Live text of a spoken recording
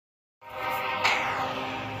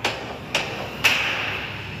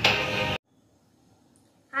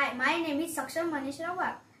is Saksham Manish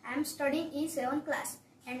Rawat. I am studying in 7th class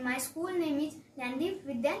and my school name is Nandip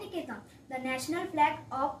Vidyaniketan. The national flag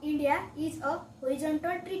of India is a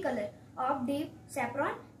horizontal tricolor of deep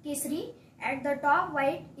saffron kesari at the top,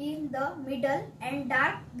 white in the middle and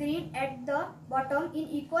dark green at the bottom in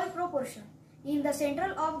equal proportion. In the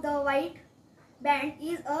center of the white band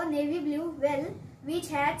is a navy blue well which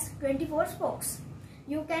has 24 spokes.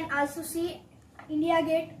 You can also see India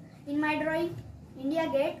Gate in my drawing. India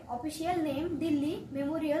Gate, official name Delhi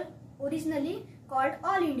Memorial, originally called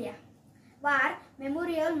All India. War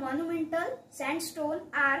Memorial monumental sandstone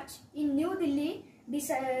arch in New Delhi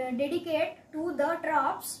dedicated to the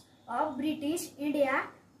troops of British India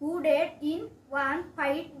who died in one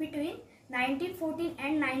fight between 1914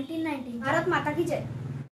 and 1919. Bharat माता की जय.